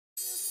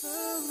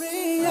Hello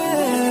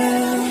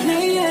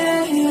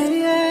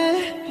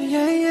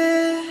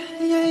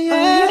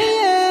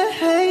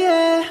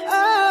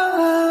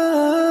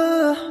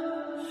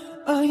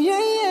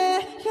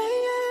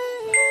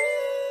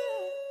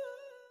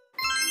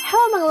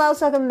mga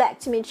loves, welcome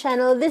back to my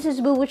channel. This is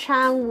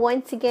BUBUCHANG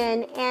once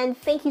again, and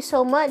thank you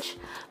so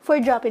much for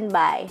dropping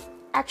by.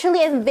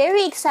 Actually, I'm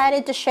very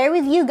excited to share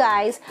with you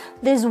guys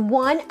this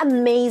one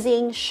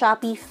amazing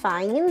Shopee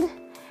find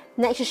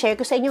na i-share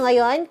ko sa inyo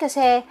ngayon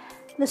kasi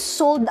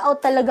na-sold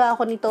out talaga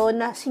ako nito,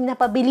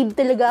 napabilib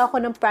talaga ako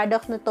ng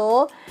product na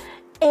to.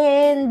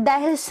 And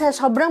dahil sa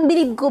sobrang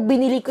bilib ko,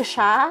 binili ko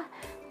siya.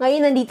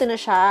 Ngayon nandito na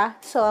siya,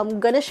 so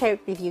I'm gonna share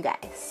it with you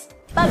guys.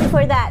 But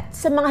before that,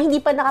 sa mga hindi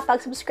pa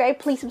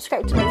nakapag-subscribe, please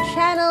subscribe to my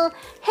channel,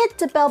 hit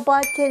the bell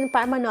button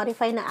para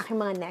ma-notify na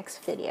aking mga next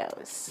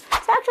videos.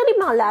 So actually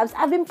mga loves,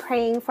 I've been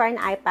praying for an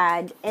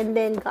iPad, and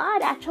then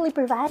God actually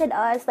provided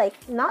us like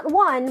not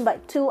one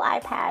but 2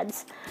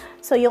 iPads.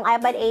 So yung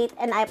iPad 8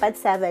 and iPad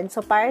 7.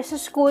 So para sa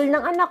school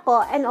ng anak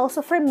ko and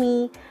also for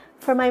me,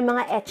 for my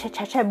mga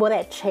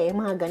eche-cheche-boreche,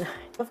 mga ganun.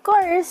 Of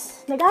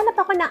course, naghahanap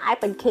ako ng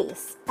iPad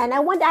case. And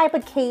I want the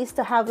iPad case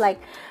to have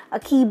like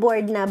a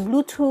keyboard na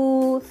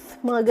Bluetooth,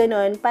 mga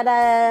ganun.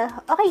 Para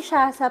okay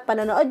siya sa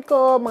panonood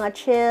ko, mga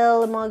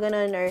chill, mga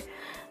ganun. Or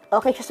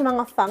okay siya sa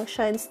mga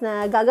functions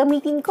na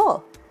gagamitin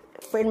ko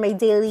for my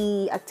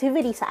daily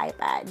activity sa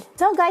iPad.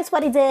 So guys,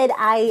 what I did,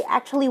 I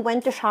actually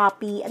went to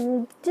Shopee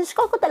and just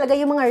ko talaga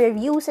yung mga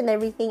reviews and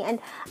everything. And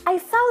I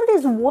found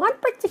this one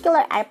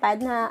particular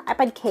iPad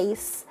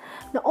case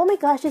na, oh my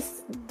gosh,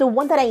 it's the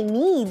one that I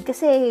need.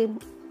 Kasi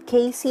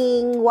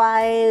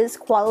casing-wise,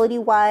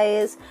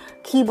 quality-wise,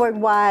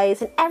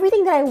 keyboard-wise, and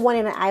everything that I want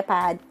in an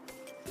iPad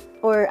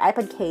or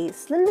iPad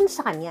case, nandun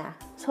sa kanya.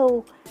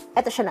 So,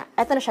 eto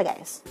na siya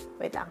guys.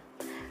 Wait lang.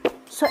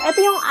 So,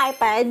 eto yung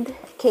iPad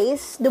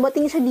case.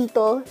 Dumating siya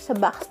dito sa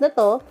box na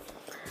to.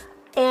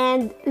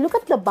 And look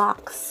at the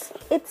box.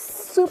 It's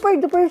super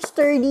duper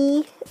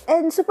sturdy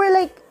and super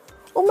like,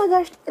 oh my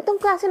gosh, itong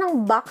klase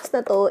ng box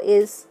na to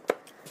is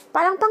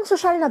parang pang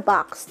social na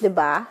box,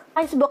 diba?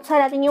 Guys, buksan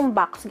natin yung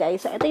box,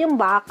 guys. So, ito yung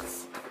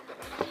box.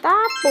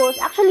 Tapos,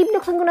 actually,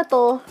 binuksan ko na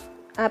to.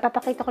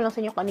 Papakita ko lang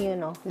sa inyo kung ano yun,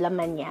 no?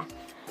 Laman niya.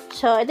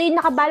 So, ito yung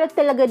nakabalot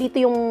talaga dito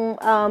yung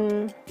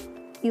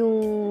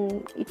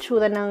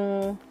itsura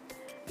ng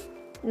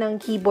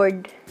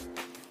keyboard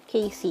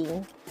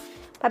casing.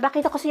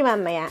 Papakita ko sa inyo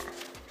mamaya.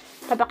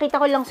 Papakita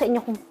ko lang sa inyo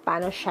kung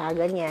paano siya,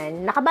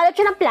 ganyan. Nakabalot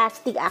siya ng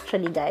plastic,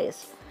 actually,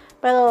 guys.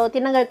 Pero,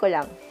 tinanggal ko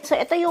lang. So,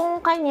 ito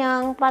yung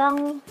kanyang,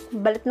 parang,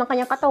 balat ng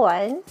kanyang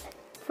katawan.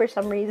 For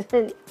some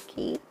reason.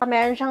 Okay.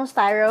 Meron siyang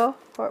styro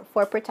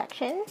for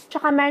protection.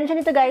 Tsaka, meron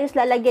siya nito, guys,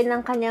 lalagyan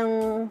ng kanyang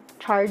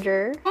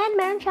charger. And,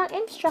 meron siyang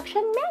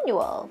instruction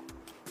manual.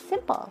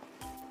 Simple.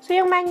 So,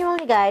 yung manual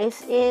ni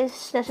guys is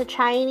nasa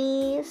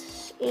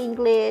Chinese,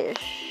 English.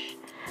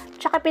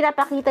 Tsaka,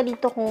 pinapakita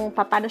dito kung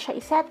paano siya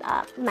i-set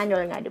up.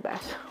 Manual nga, diba?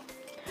 So,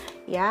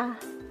 yeah.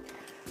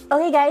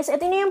 Okay, guys.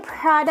 Ito na yung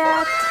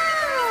product.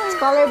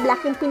 Color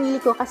black yung pinili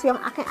ko kasi yung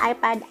aking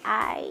iPad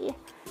ay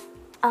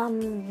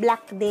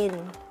black din,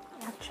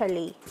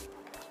 actually.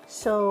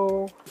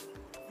 So,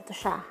 ito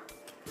siya.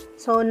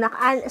 So,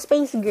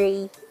 space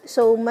gray.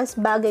 So, mas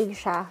bagay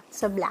siya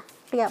sa black.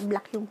 Kaya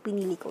black yung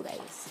pinili ko,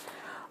 guys.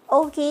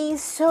 Okay,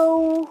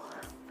 so,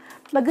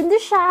 maganda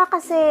siya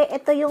kasi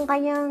ito yung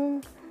kanyang,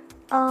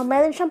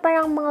 meron siyang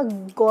parang mga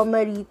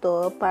goma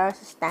rito para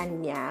sa stand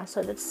niya.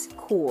 So, that's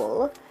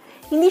cool.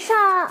 Hindi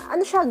siya,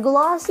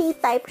 glossy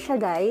type siya,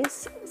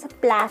 guys. Sa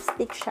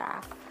plastic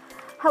siya.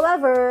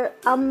 However,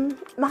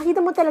 makikita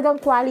mo talagang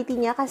quality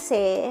niya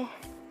kasi,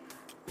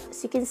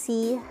 as you can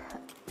see,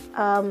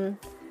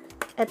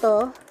 ito,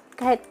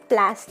 kahit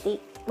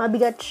plastic,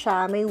 mabigat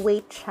siya, may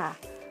weight siya.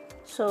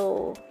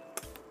 So,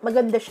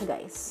 maganda siya,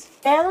 guys.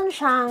 Meron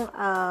siyang,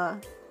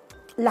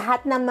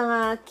 lahat ng mga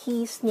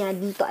keys niya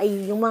dito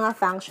ay yung mga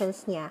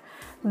functions niya.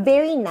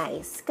 Very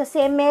nice.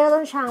 Kasi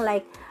meron siyang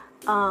like,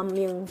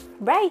 yung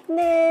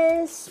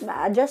brightness,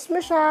 ma-adjust mo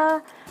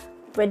siya,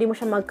 pwede mo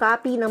siya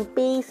mag-copy ng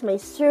paste,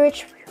 may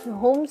search,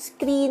 home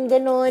screen,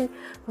 ganun,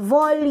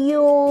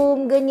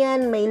 volume,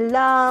 ganyan, may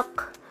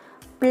lock,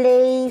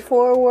 play,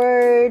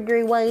 forward,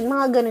 rewind,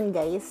 mga ganun,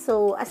 guys.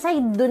 So,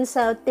 aside dun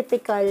sa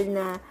typical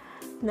na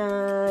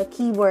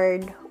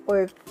keyboard,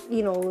 or, you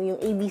know, yung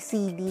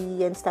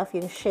ABCD and stuff,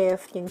 yung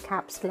shift, yung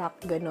caps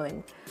lock,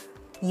 ganun.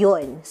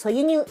 Yun. So,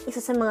 yun yung isa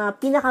sa mga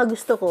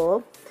pinaka-gusto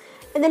ko.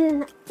 And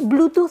then,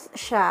 Bluetooth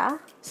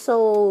siya.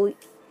 So,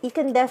 you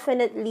can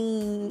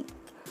definitely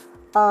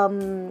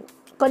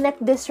connect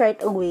this right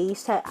away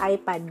sa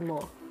iPad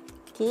mo.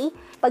 Okay?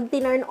 Pag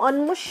tinurn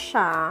on mo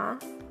siya,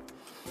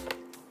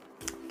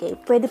 okay,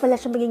 pwede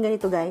pala siya maging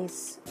ganito,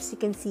 guys. As you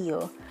can see,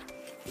 oh.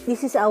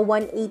 This is a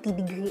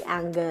 180-degree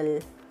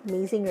angle.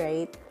 Amazing,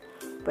 right?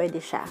 Pwede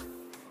siya.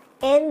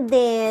 And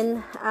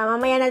then,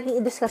 mamaya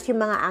natin i-discuss yung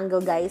mga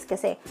angle, guys.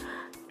 Kasi,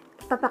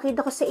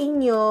 papakita ko sa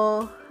inyo,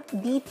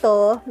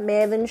 dito,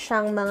 meron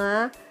siyang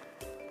mga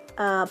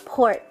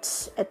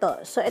ports.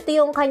 Ito. So, ito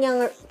yung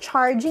kanyang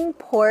charging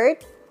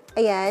port.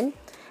 Ayan.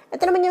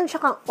 Ito naman yung siya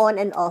kang on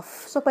and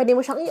off. So, pwede mo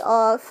siyang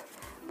i-off.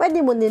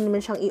 Pwede mo din naman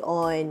siyang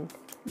i-on.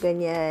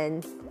 Ganyan.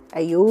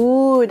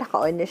 Ayun.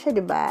 Naka-on na siya,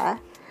 diba?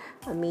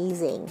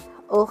 Amazing.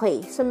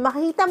 Okay. So,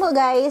 makikita mo,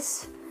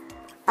 guys,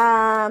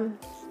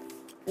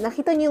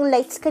 nakita niyo yung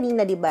lights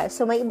kanina, diba?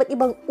 So, may iba't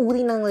ibang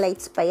uri ng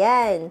lights pa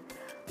yan.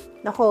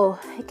 Nako,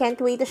 I can't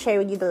wait to share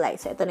with you the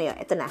lights. So, ito na yun.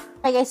 Ito na.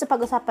 Okay, guys. So,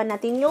 pag-usapan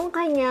natin yung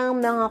kanyang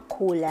mga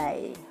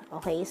kulay.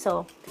 Okay,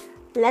 so,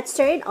 let's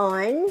turn it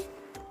on.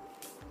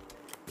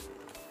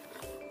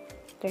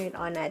 Turn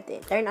on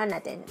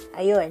natin.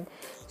 Ayun.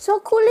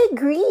 So, kulay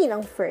green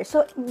ang first.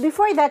 So,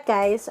 before that,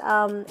 guys,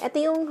 ito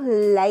yung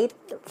light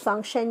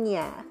function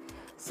niya.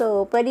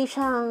 So, pwede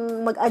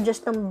siyang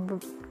mag-adjust ng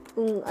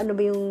ano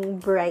ba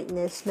yung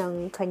brightness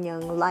ng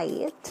kanyang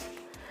light.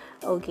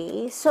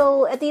 Okay.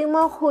 So, ito yung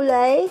mga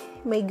kulay.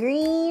 May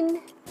green,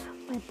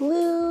 may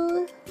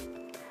blue,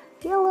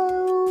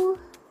 yellow,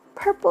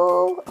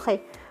 purple.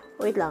 Okay.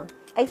 Wait lang.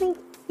 I think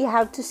you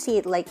have to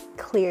see it like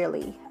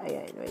clearly.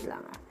 Ayan, wait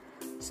lang.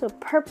 So,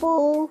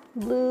 purple,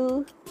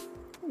 blue,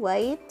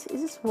 white.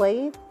 Is this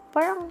white?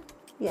 Parang,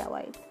 yeah,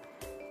 white.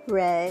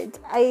 Red.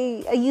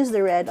 I use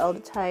the red all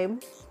the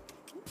time.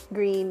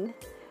 Green.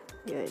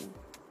 Yun.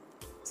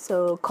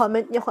 So,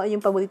 comment nyo kung ano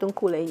yung paboritong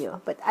kulay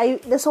nyo. But,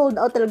 na-sold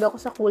out talaga ako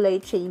sa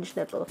kulay change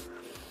na to.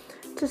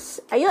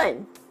 Just,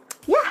 ayun.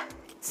 Yeah,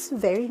 it's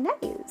very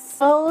nice.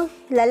 So,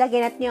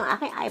 lalagyan natin yung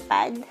aking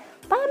iPad.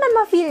 Para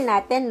man ma-feel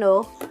natin,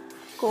 no?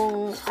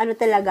 Kung ano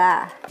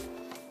talaga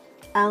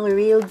ang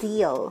real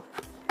deal.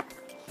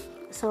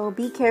 So,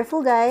 be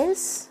careful,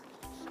 guys.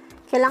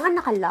 Kailangan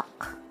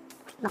nakalock.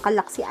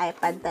 Nakalock si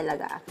iPad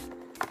talaga.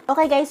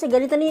 Okay, guys. So,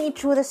 ganito na yung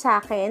itsura sa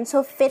akin.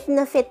 So, fit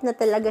na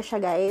talaga siya,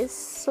 guys.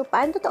 So,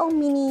 paano totoong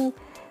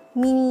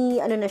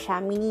mini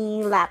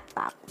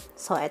laptop.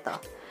 So, eto.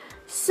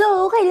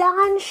 So,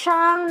 kailangan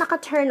siyang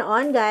naka-turn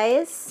on,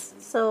 guys.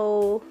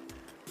 So,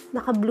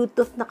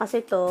 naka-Bluetooth na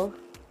kasi to.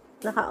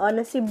 Naka-on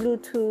na si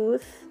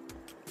Bluetooth.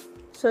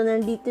 So,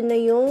 nandito na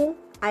yung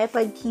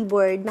iPad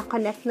keyboard.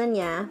 Na-connect na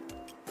niya.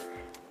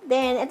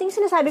 Then, ito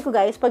yung sinasabi ko,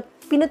 guys. Pag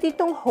pinuti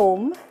itong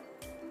home,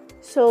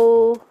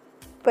 so,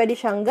 pwede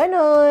siyang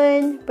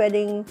ganon.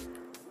 Pwedeng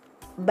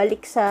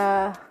balik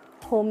sa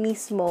home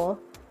mismo.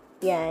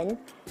 Yan.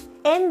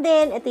 And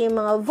then, ito yung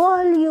mga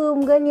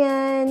volume,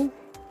 ganyan.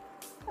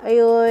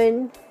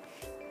 Ayun.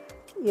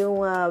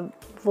 Yung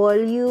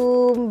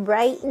volume,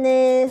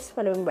 brightness.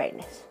 Paano yung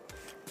brightness?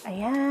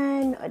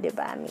 Ayan. O,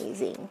 diba?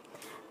 Amazing.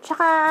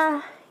 Tsaka,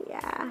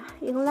 yeah,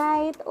 yung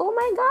light. Oh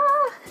my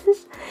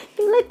gosh!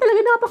 Yung light talaga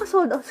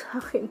napaka-sold out sa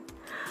akin.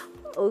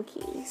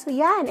 Okay. So,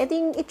 yan. Ito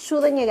yung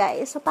itsura niya,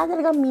 guys. So, parang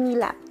talagang mini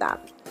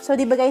laptop. So,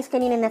 di ba guys,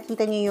 kanina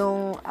nakita niyo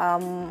yung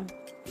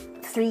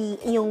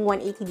yung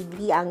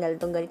 180-degree angle,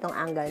 itong ganitong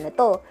angle na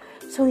to.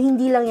 So,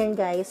 hindi lang yan,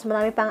 guys.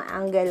 Marami pang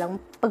angle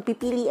lang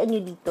pagpipilian nyo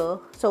dito.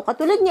 So,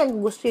 katulad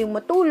niyan, gusto yung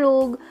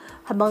matulog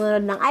habang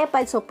nanonood ng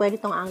iPad, so, pwede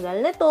itong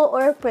angle na to,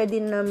 or pwede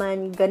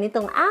naman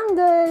ganitong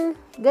angle,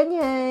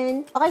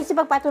 ganyan. Okay, so,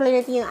 pagpatuloy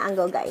natin yung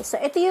angle, guys. So,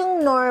 ito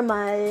yung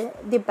normal,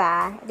 di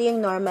ba? Ito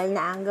yung normal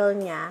na angle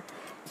niya.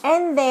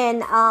 And then,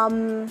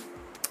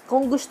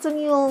 kung gusto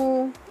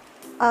nyo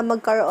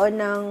magkaroon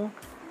ng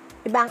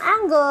ibang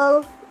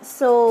angle,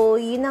 so,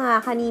 yun na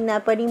nga kanina,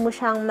 pwede mo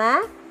siyang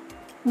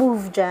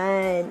move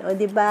dyan. O,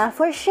 diba?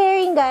 For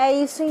sharing,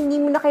 guys, so, hindi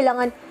mo na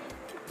kailangan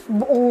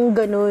buong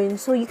ganun.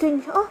 So, you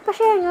can,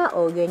 pa-share nga.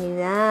 O, ganyan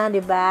na,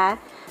 diba?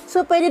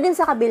 So, pwede din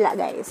sa kabila,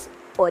 guys.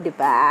 O,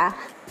 diba?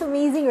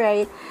 Amazing,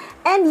 right?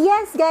 And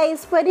yes,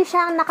 guys, pwede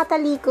siyang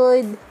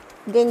nakatalikod.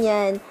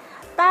 Ganyan.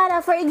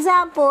 Para, for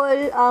example,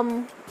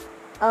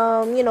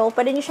 you know,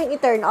 pwede nyo siyang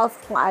i-turn off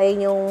kung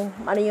ayaw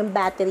yung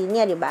battery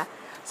niya, diba?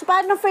 So,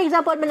 paano, for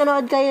example,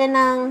 manonood kayo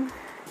ng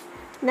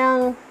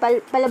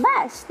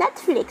palabas,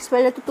 Netflix,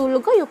 while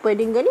natutulog kayo,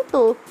 pwedeng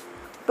ganito.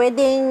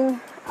 Pwedeng,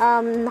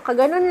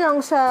 nakaganon lang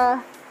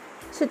sa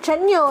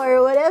tiyan nyo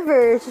or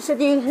whatever, sa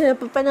yung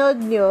napapanood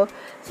nyo.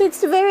 So,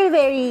 it's very,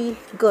 very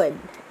good.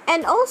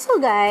 And also,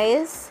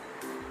 guys,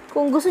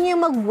 kung gusto nyo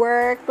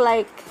mag-work,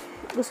 like,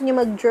 gusto nyo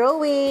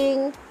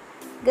mag-drawing,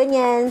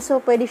 ganyan, so,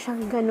 pwede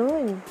siyang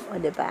ganun. O,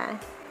 diba?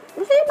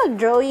 Gusto nyo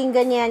mag-drawing,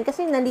 ganyan,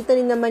 kasi nandito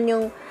rin naman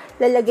yung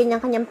lalagyan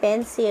niyang kanyang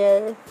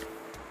pencil.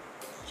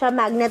 Siya,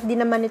 magnet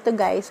din naman ito,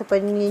 guys. So,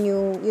 pwede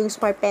niyo yung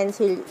smart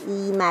pencil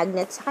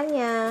i-magnet sa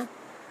kanya.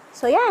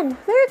 So, yan.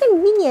 Very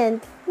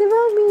convenient. Diba?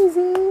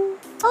 Amazing.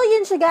 Oh,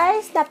 yun siya,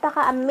 guys.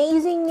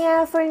 Napaka-amazing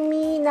niya for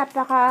me.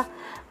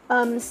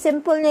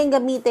 Simple niya yung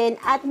gamitin.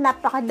 At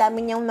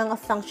napakadami niyang mga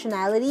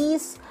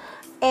functionalities.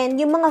 And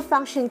yung mga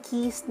function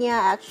keys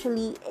niya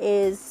actually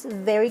is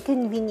very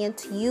convenient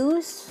to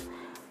use.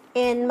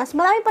 And mas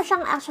marami pa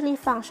siyang actually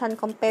function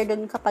compared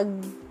dun kapag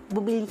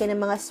bubili ka ng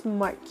mga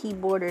smart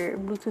keyboard or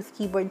Bluetooth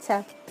keyboard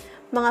sa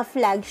mga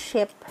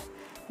flagship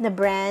na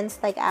brands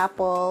like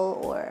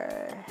Apple or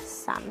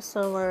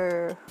Samsung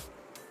or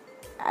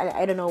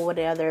I don't know what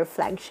the other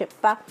flagship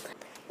pa.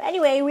 But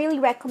anyway, I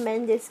really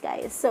recommend this,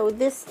 guys. So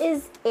this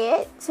is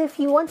it. So if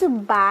you want to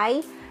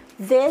buy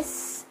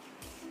this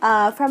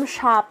from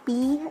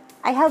Shopee,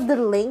 I have the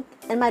link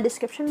in my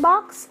description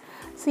box.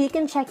 So you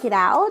can check it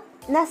out.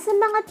 Nasa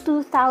mga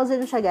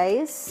 2,000 siya,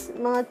 guys.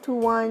 Mga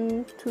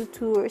 2,1,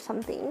 2,2 or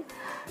something.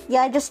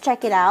 Yeah, just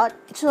check it out.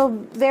 So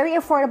very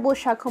affordable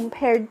siya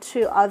compared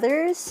to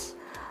others.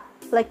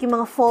 Like yung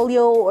mga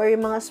folio or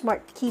yung mga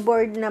smart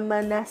keyboard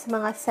naman nasa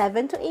mga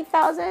 7,000 to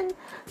 8,000.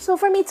 So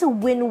for me, it's a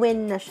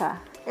win-win na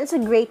siya. It's a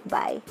great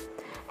buy.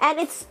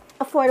 And it's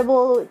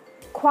affordable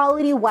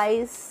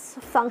quality-wise,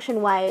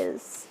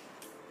 function-wise.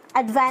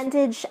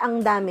 Advantage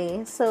ang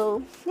dami. So,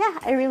 yeah,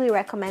 I really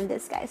recommend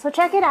this, guys. So,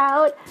 check it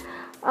out.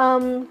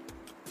 Yun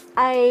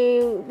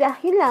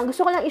lang.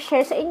 Gusto ko lang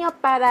i-share sa inyo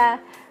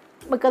para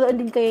magkaroon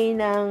din kayo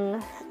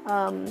ng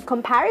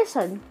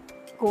comparison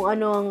kung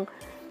anong,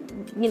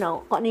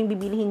 kung ano yung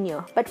bibilihin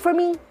nyo. But for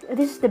me,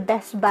 this is the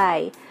best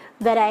buy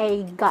that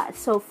I got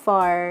so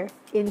far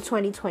in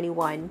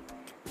 2021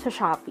 sa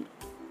Shopee.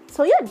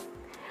 So, yun.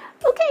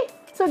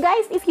 Okay. So,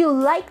 guys, if you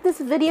like this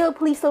video,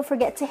 please don't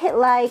forget to hit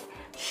like,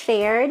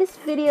 share this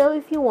video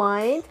if you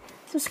want,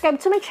 subscribe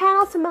to my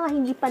channel sa mga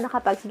hindi pa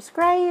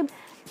nakapag-subscribe,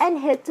 and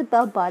hit the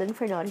bell button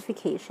for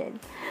notification.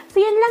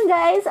 So yun lang,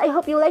 guys. I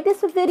hope you like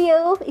this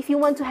video. If you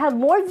want to have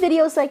more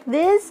videos like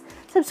this,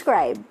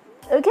 subscribe.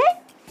 Okay?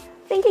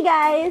 Thank you,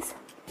 guys.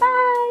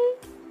 Bye!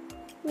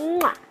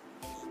 Mwah!